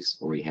database,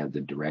 or we have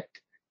the direct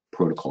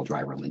protocol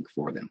driver link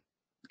for them.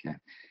 Okay.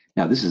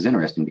 Now this is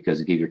interesting because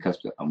it gives your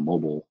customer a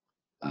mobile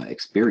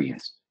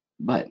experience.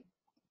 But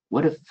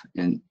what if,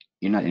 and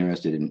you're not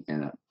interested in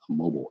a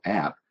mobile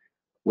app?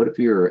 What if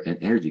you're an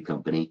energy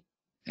company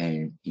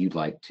and you'd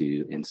like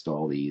to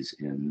install these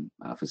in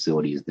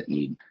facilities that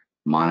need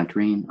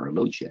monitoring or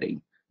load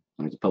shedding?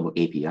 When it's a public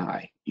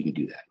API, you can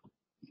do that.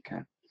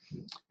 Okay.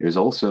 There's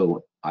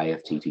also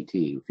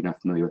IFTTT. If you're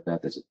not familiar with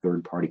that, that's a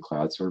third-party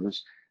cloud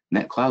service. And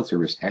that cloud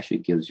service actually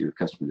gives your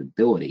customer the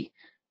ability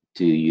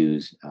to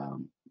use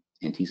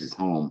Intesis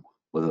Home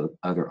with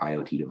other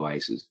IoT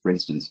devices. For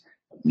instance,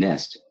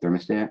 Nest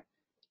thermostat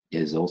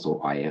is also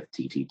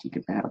IFTTT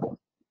compatible.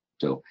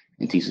 So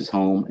Intesis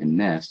Home and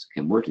Nest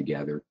can work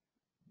together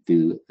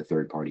through the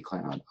third-party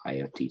cloud,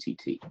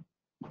 IFTTT.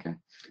 Okay.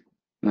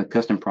 And the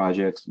custom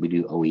projects, we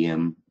do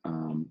OEM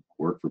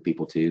work for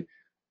people too.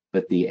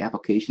 But the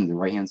application on the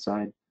right-hand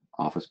side,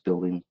 office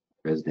building,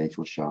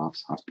 residential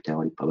shops,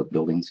 hospitality, public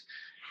buildings.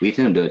 We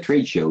attended a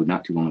trade show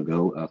not too long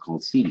ago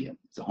called CEDIA.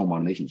 It's a home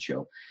automation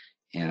show.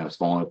 And I was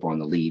following up on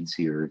the leads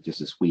here just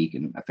this week,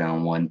 and I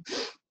found one.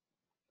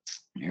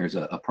 There's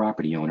a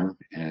property owner,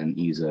 and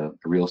he's a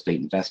real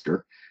estate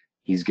investor.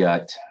 He's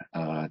got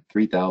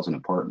 3,000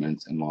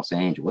 apartments in Los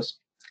Angeles.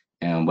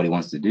 And what he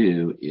wants to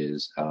do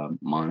is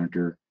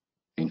monitor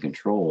and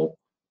control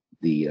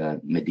the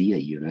Medea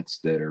units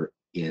that are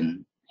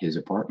in his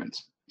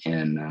apartments,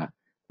 and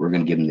we're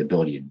going to give him the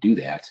ability to do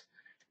that,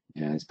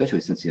 and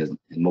especially since he has a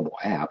mobile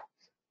app,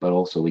 but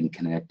also we can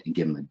connect and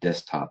give him a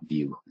desktop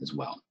view as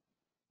well.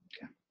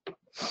 Okay.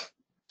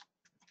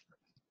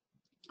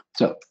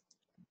 So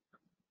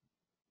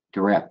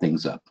to wrap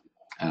things up,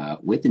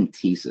 with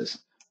Intesis,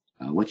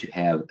 what you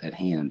have at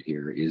hand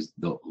here is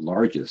the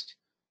largest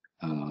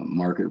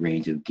market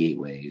range of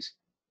gateways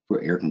for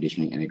air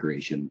conditioning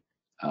integration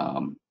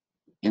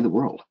in the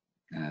world.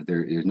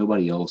 There's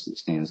nobody else that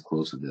stands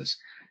close to this.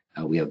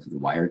 We have the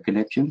wired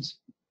connections.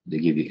 They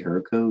give you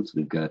error codes.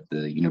 We've got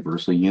the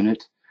universal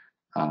unit.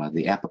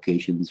 The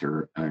applications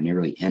are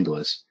nearly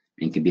endless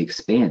and can be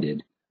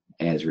expanded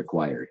as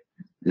required.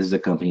 This is a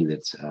company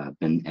that's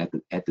been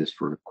at this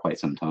for quite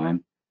some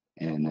time,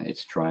 and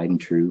it's tried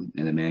and true,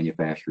 and the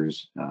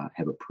manufacturers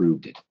have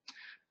approved it.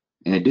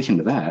 In addition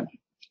to that,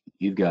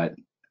 you've got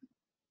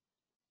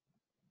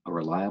a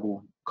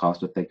reliable,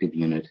 cost-effective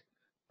unit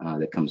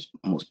that comes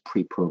almost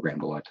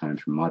pre-programmed a lot of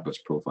times from Modbus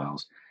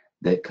profiles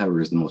that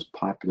covers the most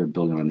popular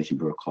building automation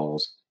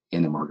protocols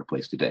in the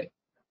marketplace today.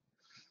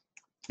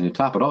 And to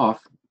top it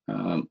off,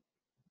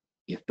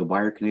 if the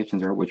wire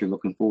connections aren't what you're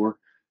looking for,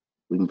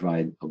 we can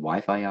provide a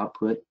Wi-Fi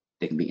output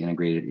that can be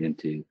integrated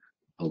into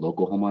a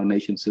local home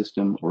automation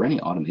system or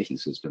any automation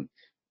system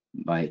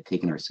by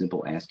taking our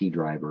simple ASCII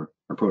driver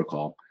or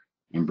protocol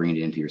and bringing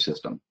it into your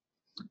system.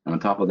 And on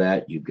top of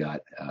that, you've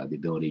got the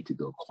ability to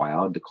go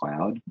cloud to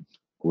cloud,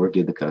 or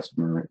give the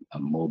customer a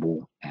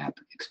mobile app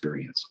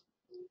experience.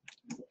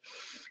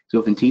 So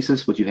with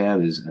Intesis, what you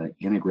have is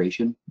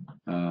integration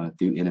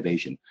through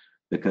innovation.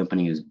 The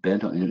company is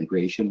bent on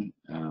integration,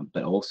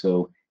 but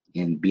also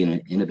in being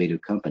an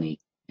innovative company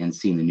and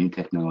seeing the new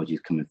technologies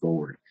coming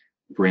forward.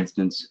 For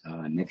instance,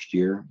 next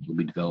year, we'll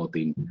be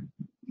developing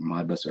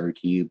Modbus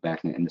RTU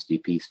backing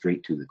MSDP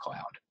straight to the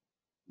cloud.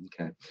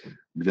 Okay,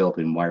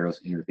 developing wireless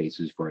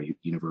interfaces for our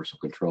universal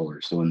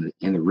controllers. So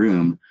in the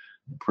room,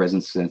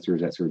 presence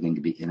sensors, that sort of thing,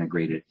 can be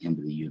integrated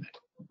into the unit.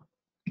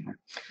 Okay.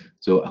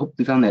 So I hope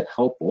you found that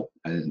helpful.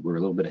 We're a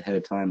little bit ahead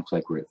of time. Looks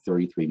like we're at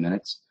 33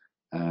 minutes.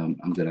 I'm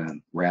going to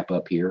wrap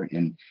up here.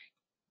 And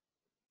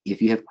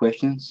if you have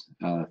questions,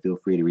 feel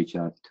free to reach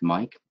out to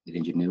Mike at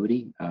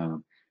Ingenuity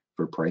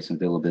for price and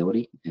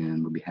availability,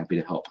 and we'll be happy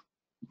to help.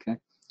 Okay,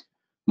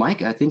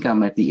 Mike, I think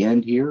I'm at the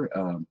end here.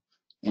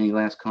 Any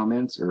last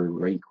comments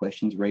or any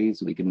questions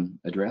raised that we can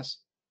address?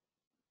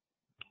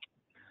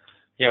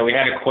 Yeah, we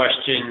had a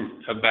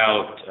question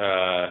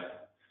about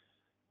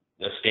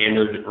the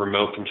standard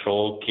remote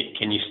control.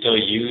 Can you still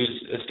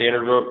use a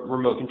standard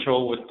remote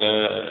control with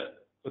the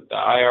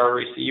IR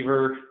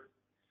receiver?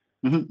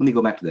 Let me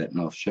go back to that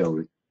and I'll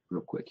show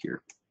real quick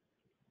here.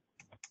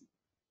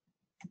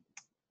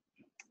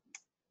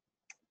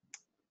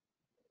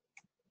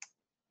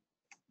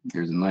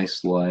 There's a nice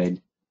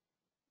slide.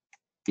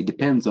 It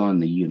depends on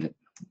the unit.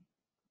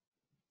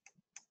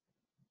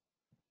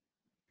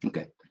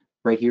 Okay,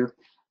 right here,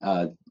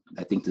 I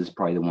think this is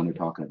probably the one they're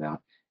talking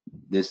about.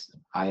 This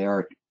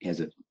IR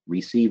has a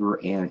receiver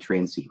and a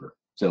transceiver.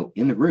 So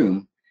in the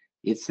room,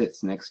 it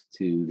sits next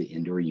to the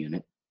indoor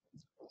unit.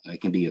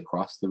 It can be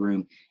across the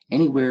room,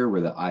 anywhere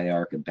where the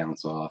IR can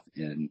bounce off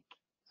and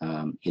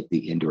hit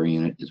the indoor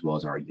unit as well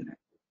as our unit.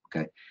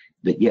 Okay,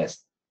 but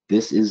yes,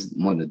 this is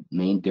one of the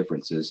main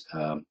differences.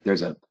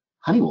 There's a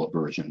Honeywell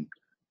version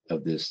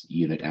of this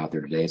unit out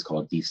there today. It's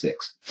called D6,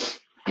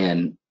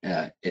 and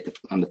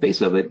on the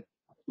face of it,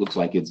 looks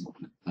like it's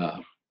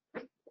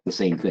the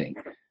same thing.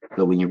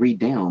 But when you read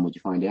down, what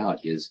you find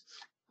out is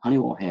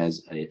Honeywell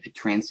has a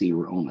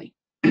transceiver only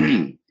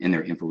in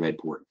their infrared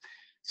port.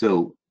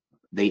 So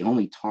they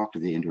only talk to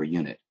the indoor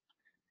unit.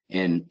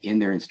 And in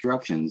their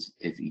instructions,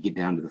 if you get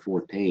down to the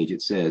 4th page,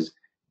 it says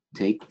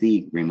take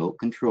the remote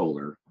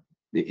controller,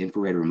 the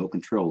infrared remote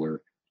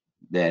controller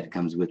that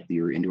comes with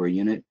your indoor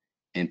unit,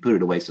 and put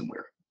it away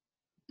somewhere.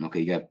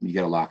 Okay, you got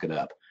to lock it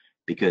up,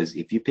 because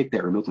if you pick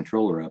that remote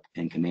controller up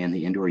and command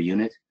the indoor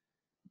unit,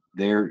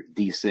 their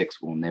D6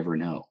 will never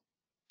know,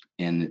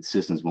 and the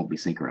systems won't be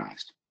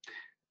synchronized.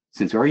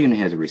 Since our unit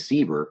has a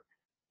receiver,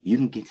 you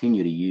can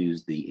continue to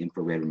use the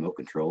infrared remote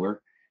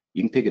controller.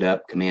 You can pick it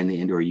up, command the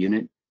indoor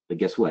unit, but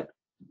guess what?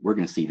 We're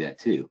going to see that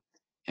too.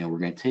 And we're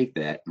going to take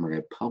that and we're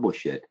going to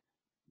publish it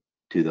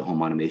to the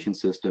home automation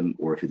system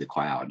or to the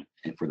cloud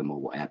and for the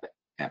mobile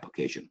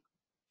application.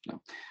 So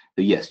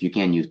yes, you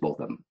can use both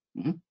of them.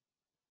 Mm-hmm.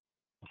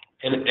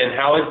 And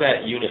how is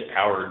that unit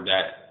powered,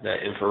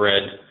 that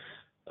infrared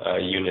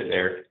unit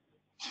there?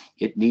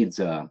 It needs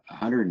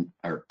 100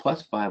 or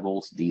plus 5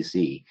 volts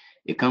DC.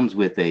 It comes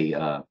with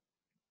a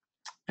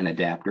an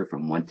adapter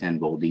from 110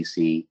 volt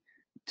DC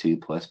to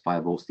plus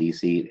 5 volts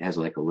DC. It has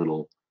like a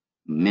little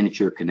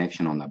miniature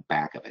connection on the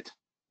back of it.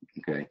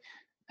 Okay,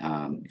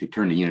 if you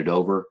turn the unit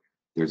over,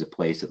 there's a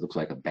place that looks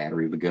like a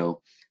battery would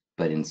go,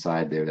 but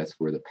inside there, that's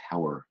where the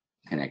power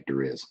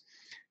connector is.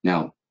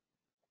 Now,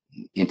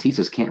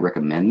 Intesis can't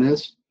recommend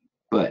this,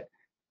 but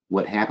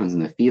what happens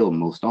in the field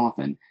most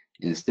often,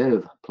 instead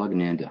of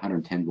plugging into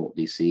 110 volt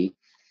DC,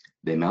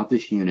 they mount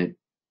this unit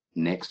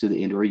next to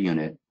the indoor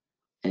unit,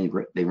 and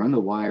they run the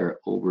wire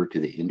over to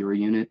the indoor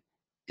unit,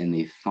 and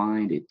they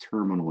find a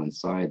terminal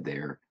inside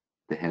there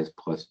that has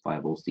plus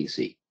 5 volts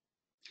DC.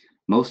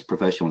 Most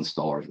professional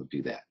installers will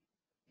do that,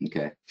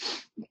 okay?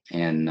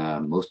 And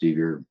most of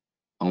your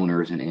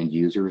owners and end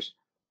users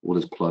will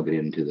just plug it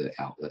into the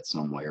outlet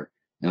somewhere.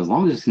 And as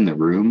long as it's in the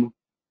room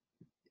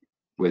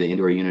where the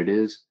indoor unit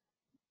is,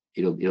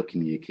 it'll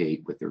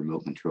communicate with the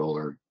remote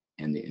controller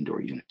and the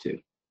indoor unit too.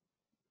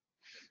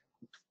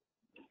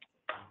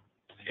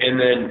 And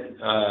then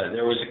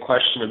there was a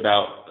question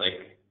about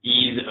like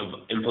ease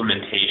of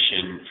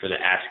implementation for the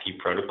ASCII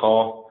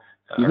protocol,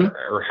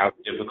 or how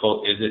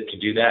difficult is it to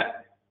do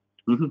that?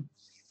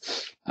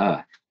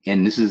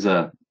 And this is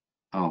I'll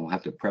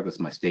have to preface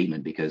my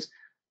statement because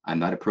I'm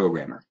not a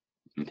programmer,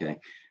 okay?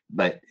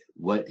 But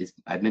what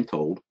I've been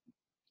told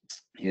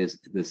is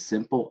the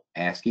simple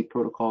ASCII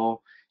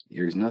protocol.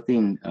 There's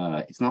nothing,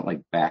 it's not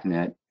like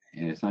BACnet,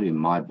 and it's not even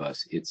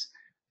Modbus. It's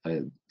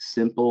a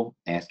simple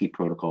ASCII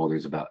protocol.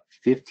 There's about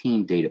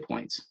 15 data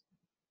points.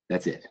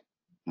 That's it,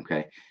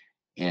 okay?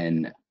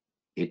 And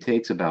it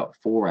takes about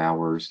 4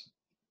 hours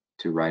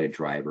to write a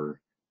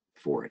driver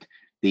for it.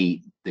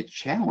 The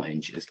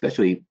challenge,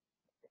 especially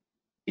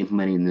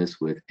implementing this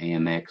with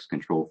AMX,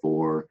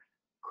 Control4,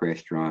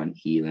 Crestron,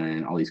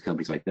 Elan, all these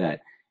companies like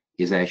that,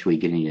 is actually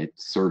getting it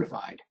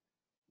certified,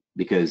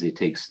 because it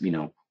takes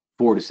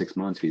 4 to 6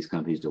 months for these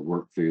companies to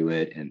work through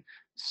it and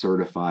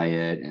certify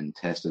it and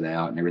test it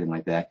out and everything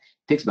like that.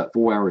 It takes about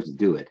 4 hours to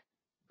do it,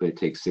 but it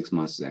takes 6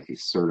 months to actually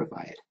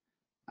certify it.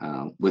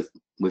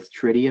 With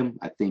Tritium,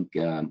 I think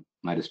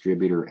my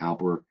distributor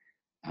Alper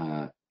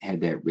had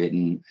that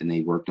written, and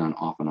they worked on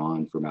off and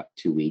on for about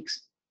 2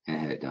 weeks and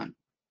had it done.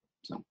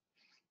 So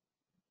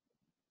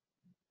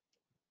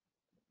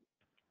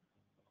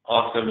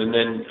awesome. And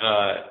then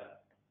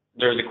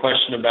there's a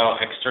question about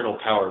external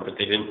power, but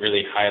they didn't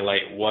really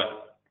highlight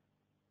what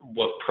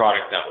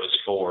product that was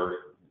for.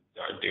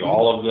 Do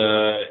all of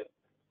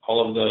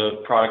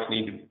the products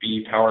need to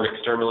be powered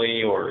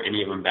externally, or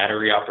any of them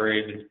battery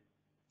operated?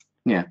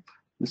 Yeah,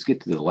 let's get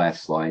to the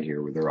last slide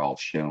here where they're all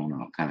shown.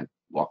 I'll kind of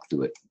walk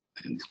through it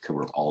and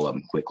cover all of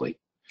them quickly.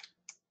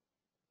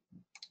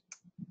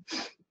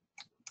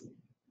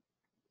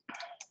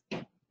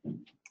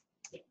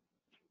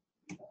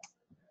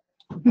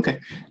 Okay,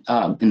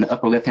 in the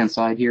upper left-hand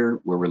side here,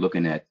 where we're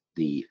looking at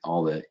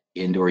all the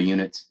indoor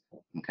units,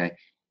 okay,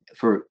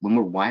 for when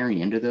we're wiring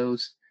into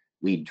those,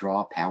 we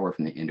draw power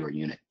from the indoor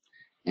unit.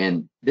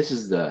 And this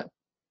is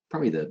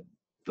probably the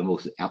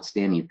most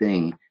outstanding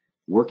thing.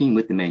 Working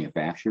with the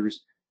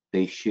manufacturers,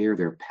 they share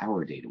their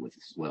power data with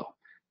us as well.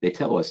 They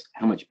tell us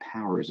how much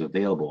power is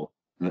available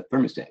in the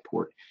thermostat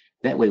port.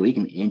 That way we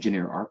can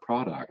engineer our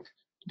product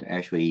to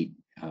actually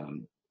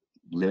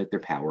limit their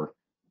power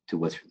to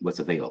what's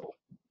available.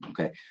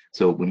 Okay,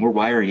 so when we're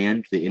wiring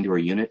into the indoor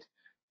unit,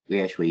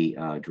 we actually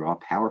draw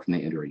power from the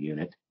indoor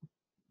unit,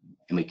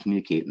 and we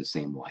communicate in the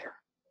same wire.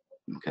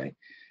 Okay,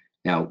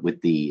 now with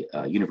the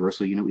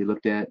universal unit we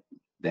looked at,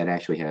 that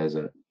actually has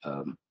an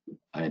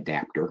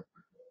adapter.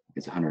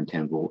 It's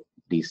 110 volt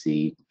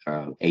DC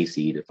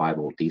AC to 5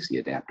 volt DC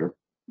adapter.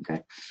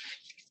 Okay,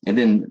 and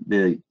then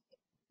the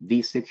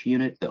V6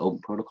 unit, the open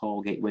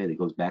protocol gateway that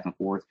goes back and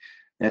forth,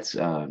 that's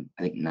I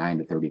think 9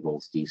 to 30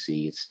 volts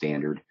DC. It's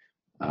standard.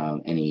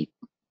 Any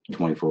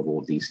 24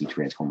 volt DC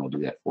transformer will do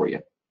that for you.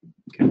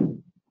 Okay.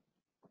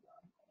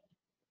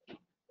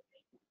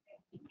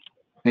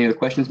 Any other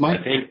questions, Mike?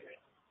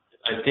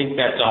 I think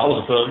that's all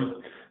of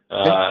them.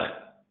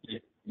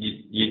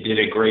 You did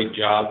a great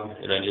job,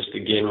 and I just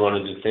again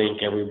wanted to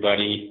thank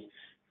everybody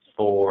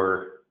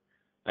for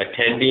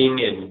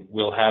attending, and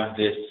we'll have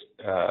this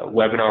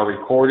webinar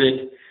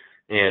recorded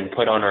and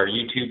put on our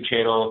YouTube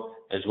channel,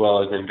 as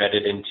well as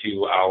embedded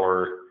into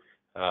our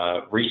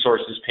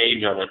resources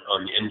page on the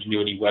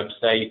Ingenuity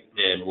website,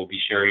 and we'll be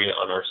sharing it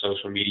on our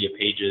social media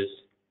pages.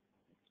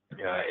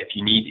 If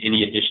you need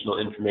any additional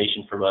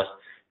information from us,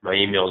 my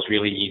email is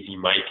really easy,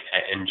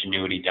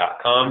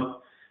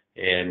 mike@ingenuity.com.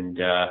 And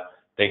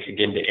thanks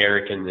again to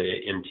Eric and the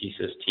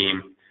Intesis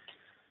team.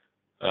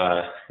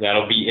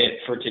 That'll be it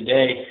for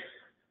today.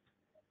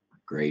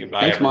 Great.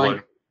 Goodbye, Thanks, everyone.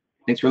 Mike.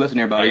 Thanks for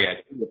listening, everybody.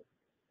 Bye, guys.